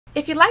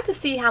If you'd like to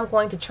see how I'm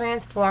going to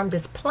transform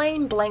this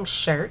plain blank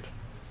shirt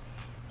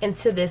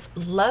into this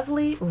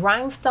lovely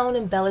rhinestone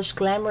embellished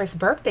glamorous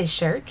birthday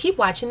shirt, keep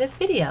watching this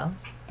video.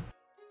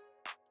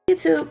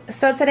 YouTube,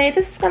 so today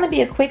this is going to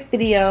be a quick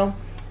video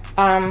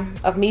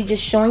of me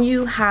just showing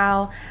you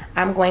how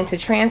I'm going to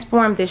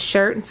transform this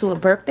shirt into a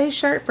birthday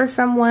shirt for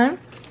someone.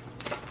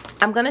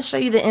 I'm going to show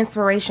you the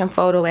inspiration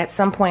photo at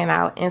some point.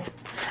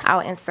 I'll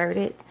insert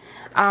it.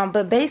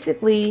 But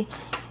basically,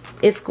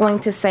 it's going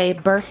to say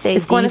birthday diva.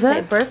 It's going to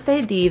say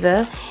birthday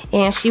diva,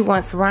 and she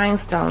wants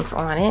rhinestones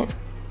on it.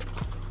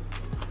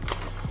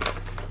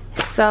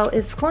 So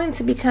it's going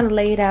to be kind of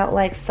laid out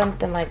like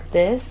something like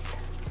this.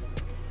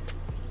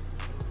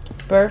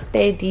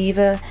 Birthday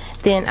diva,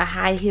 then a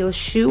high heel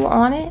shoe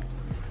on it.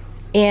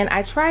 And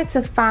I tried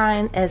to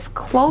find as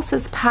close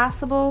as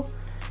possible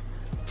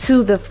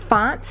to the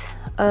font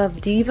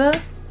of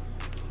diva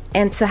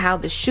and to how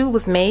the shoe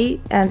was made.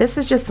 And this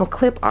is just some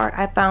clip art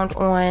I found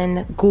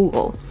on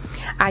Google.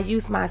 I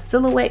used my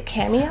silhouette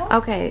cameo.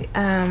 Okay,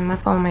 my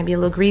phone might be a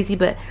little greasy,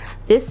 but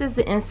this is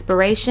the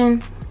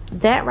inspiration.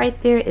 That right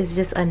there is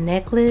just a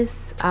necklace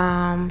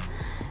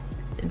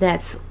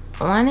that's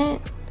on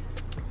it.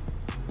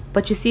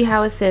 But you see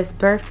how it says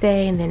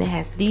birthday and then it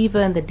has diva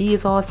and the D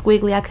is all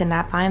squiggly. I could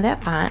not find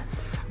that font.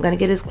 I'm going to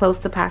get as close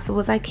to possible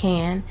as I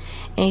can.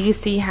 And you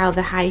see how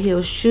the high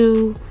heel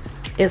shoe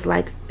is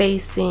like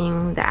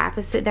facing the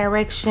opposite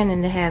direction,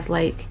 and it has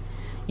like,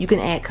 you can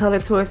add color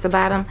towards the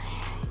bottom.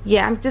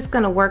 Yeah, I'm just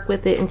going to work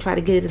with it and try to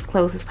get it as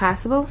close as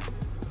possible.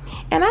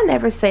 And I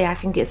never say I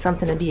can get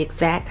something to be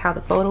exact how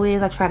the photo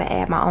is. I try to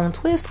add my own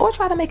twist or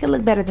try to make it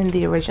look better than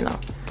the original.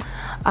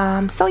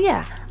 So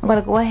yeah, I'm going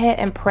to go ahead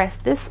and press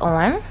this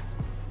on.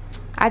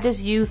 I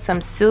just used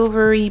some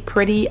silvery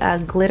pretty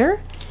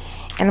glitter,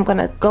 and I'm going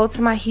to go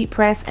to my heat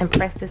press and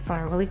press this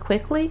on really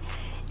quickly.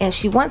 And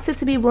she wants it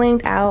to be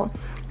blinged out.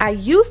 I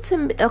used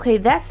to, okay,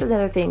 that's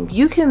another thing.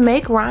 You can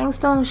make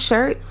rhinestone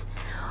shirts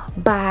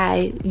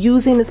by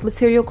using this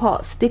material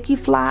called sticky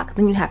flock.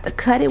 Then you have to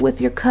cut it with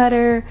your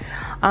cutter.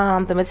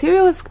 The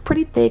material is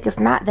pretty thick. It's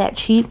not that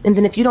cheap. And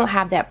then if you don't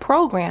have that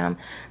program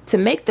to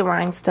make the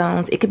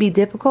rhinestones, it could be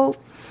difficult.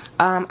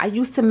 I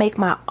used to make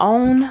my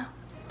own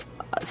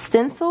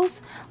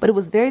stencils, but it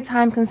was very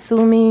time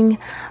consuming.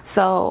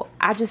 So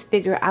I just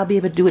figured I'll be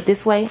able to do it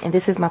this way. And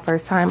this is my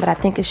first time, but I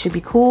think it should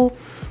be cool.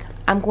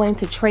 I'm going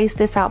to trace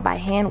this out by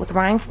hand with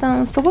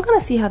rhinestones. So we're going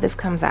to see how this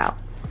comes out.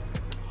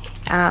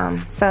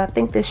 So I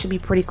think this should be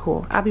pretty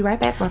cool. I'll be right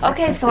back once I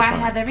press this on. Okay, so I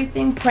have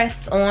everything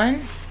pressed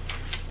on.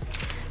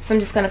 So I'm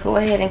just going to go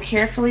ahead and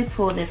carefully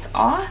pull this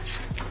off.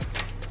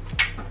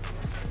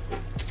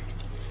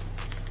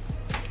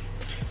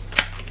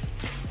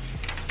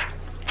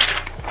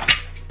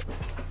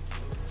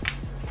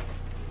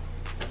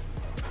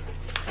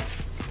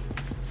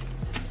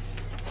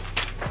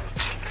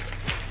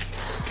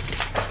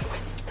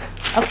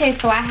 Okay,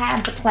 so I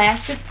have the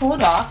plastic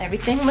pulled off.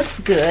 Everything looks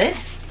good.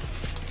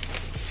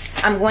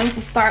 I'm going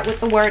to start with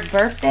the word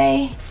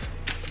birthday.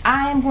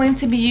 I am going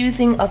to be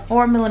using a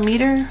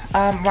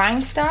 4mm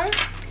rhinestone.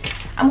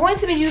 I'm going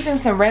to be using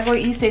some regular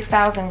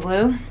E6000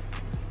 glue.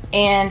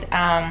 And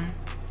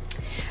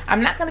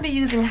I'm not going to be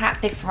using Hot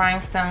Fix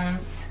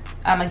rhinestones.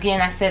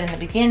 Again, I said in the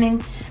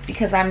beginning,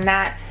 because I'm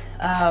not,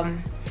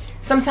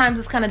 sometimes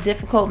it's kind of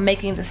difficult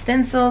making the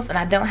stencils and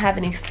I don't have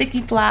any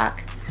sticky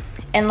flock.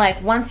 And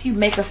like once you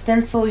make a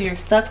stencil, you're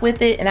stuck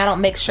with it, and I don't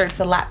make shirts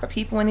a lot for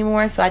people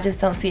anymore, so I just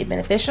don't see it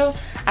beneficial.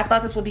 I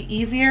thought this would be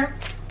easier.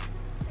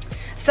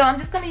 So I'm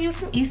just going to use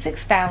some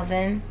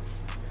E6000.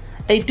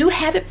 They do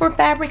have it for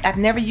fabric. I've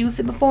never used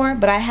it before,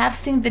 but I have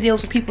seen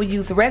videos where people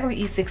use regular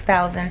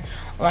E6000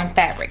 on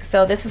fabric.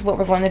 So this is what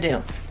we're going to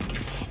do.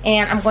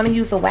 And I'm going to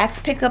use a wax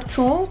pickup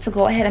tool to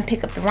go ahead and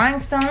pick up the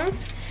rhinestones.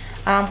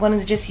 I'm going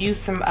to just use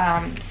some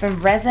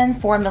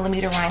resin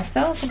 4mm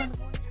rhinestones.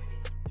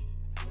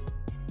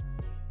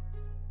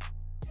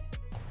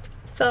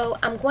 So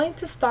I'm going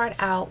to start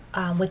out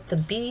with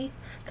the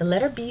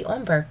letter B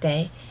on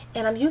birthday,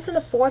 and I'm using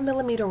a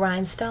 4mm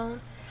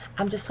rhinestone.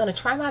 I'm just going to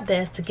try my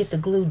best to get the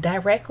glue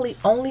directly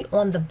only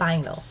on the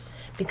vinyl,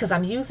 because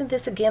I'm using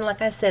this again,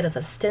 like I said, as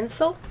a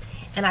stencil,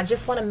 and I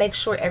just want to make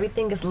sure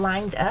everything is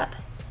lined up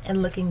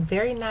and looking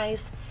very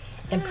nice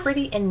and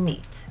pretty and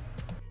neat.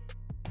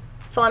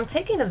 So I'm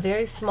taking a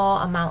very small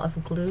amount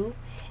of glue,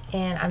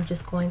 and I'm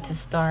just going to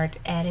start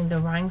adding the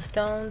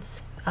rhinestones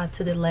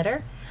to the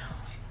letter.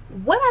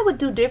 What I would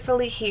do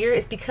differently here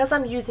is, because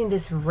I'm using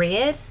this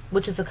red,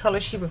 which is the color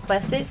she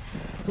requested,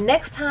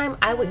 next time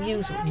I would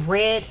use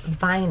red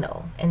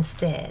vinyl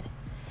instead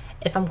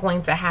if I'm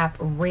going to have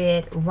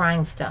red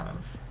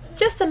rhinestones,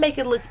 just to make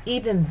it look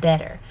even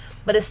better.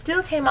 But it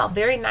still came out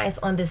very nice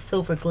on this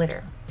silver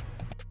glitter.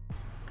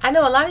 I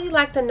know a lot of you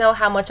like to know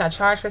how much I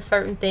charge for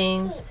certain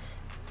things.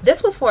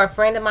 This was for a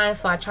friend of mine,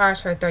 so I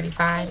charged her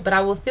 $35, but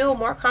I will feel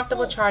more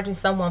comfortable charging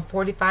someone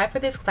 $45 for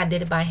this because I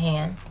did it by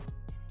hand.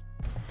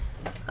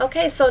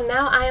 Okay, so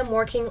now I am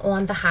working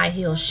on the high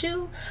heel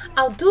shoe.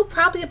 I'll do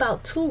probably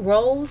about 2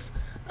 rows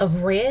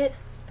of red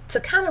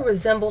to kind of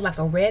resemble like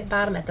a red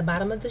bottom at the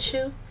bottom of the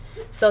shoe.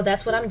 So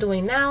that's what I'm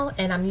doing now,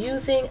 and I'm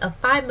using a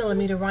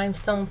 5mm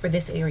rhinestone for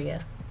this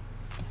area.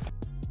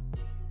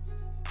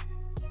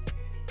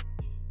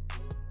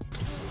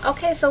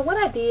 Okay, so what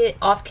I did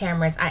off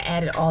camera is I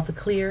added all the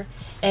clear,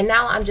 and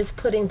now I'm just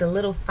putting the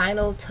little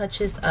final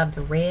touches of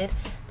the red.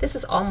 This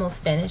is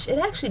almost finished. It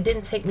actually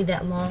didn't take me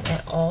that long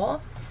at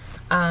all.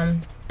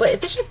 But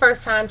if it's your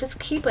first time, just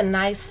keep a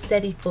nice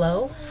steady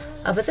flow.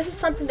 But this is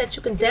something that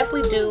you can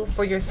definitely do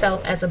for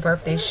yourself as a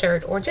birthday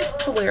shirt or just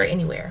to wear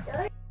anywhere.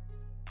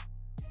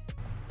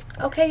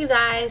 Okay, you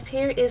guys,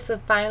 here is the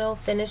final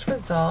finished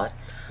result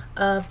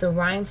of the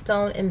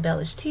rhinestone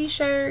embellished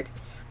t-shirt.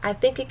 I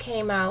think it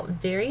came out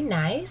very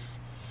nice,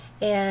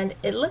 and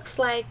it looks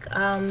like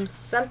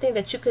something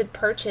that you could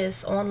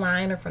purchase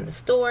online or from the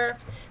store.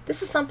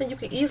 This is something you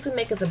could easily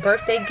make as a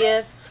birthday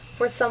gift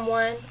for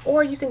someone,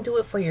 or you can do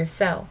it for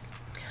yourself.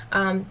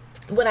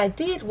 What I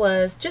did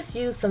was just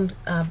use some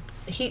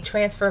heat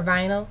transfer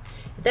vinyl.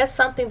 That's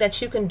something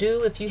that you can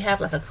do if you have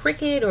like a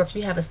Cricut or if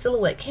you have a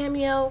silhouette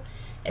cameo,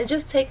 and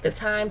just take the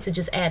time to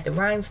just add the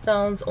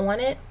rhinestones on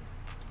it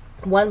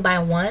one by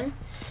one.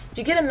 If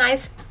you get a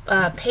nice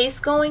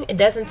paste going, it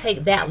doesn't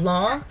take that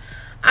long.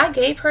 I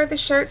gave her the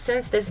shirt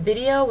since this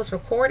video was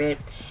recorded,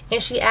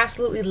 and she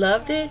absolutely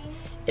loved it.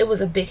 It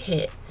was a big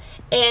hit.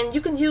 And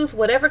you can use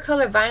whatever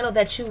color vinyl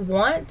that you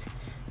want,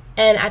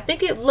 and I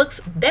think it looks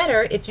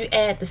better if you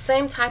add the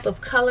same type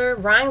of color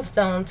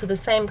rhinestone to the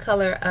same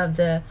color of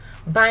the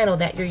vinyl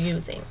that you're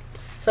using.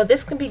 So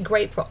this can be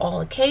great for all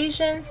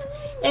occasions,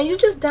 and you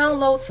just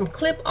download some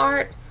clip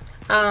art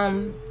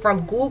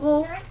from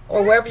Google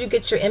or wherever you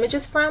get your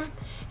images from.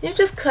 You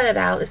just cut it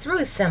out. It's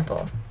really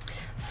simple.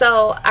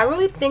 So I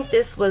really think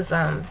this was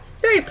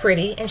very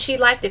pretty, and she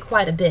liked it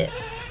quite a bit.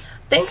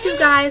 Thanks you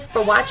guys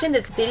for watching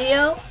this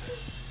video.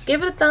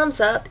 Give it a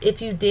thumbs up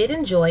if you did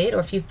enjoy it, or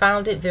if you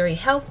found it very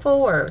helpful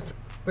or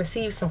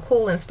received some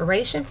cool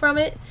inspiration from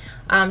it.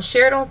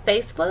 Share it on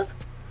Facebook,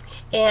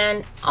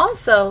 and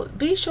also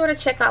be sure to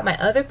check out my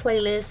other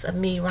playlists of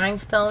me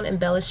rhinestone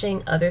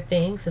embellishing other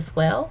things as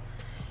well.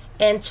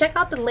 And check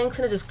out the links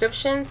in the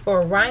description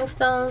for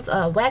rhinestones,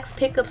 wax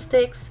pickup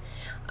sticks,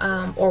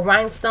 or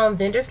rhinestone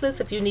vendors list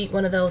if you need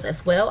one of those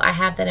as well. I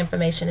have that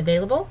information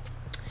available.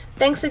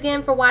 Thanks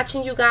again for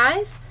watching, you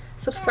guys.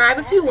 Subscribe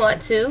if you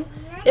want to.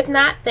 If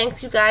not,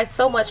 thanks you guys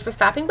so much for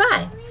stopping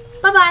by.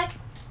 Bye-bye.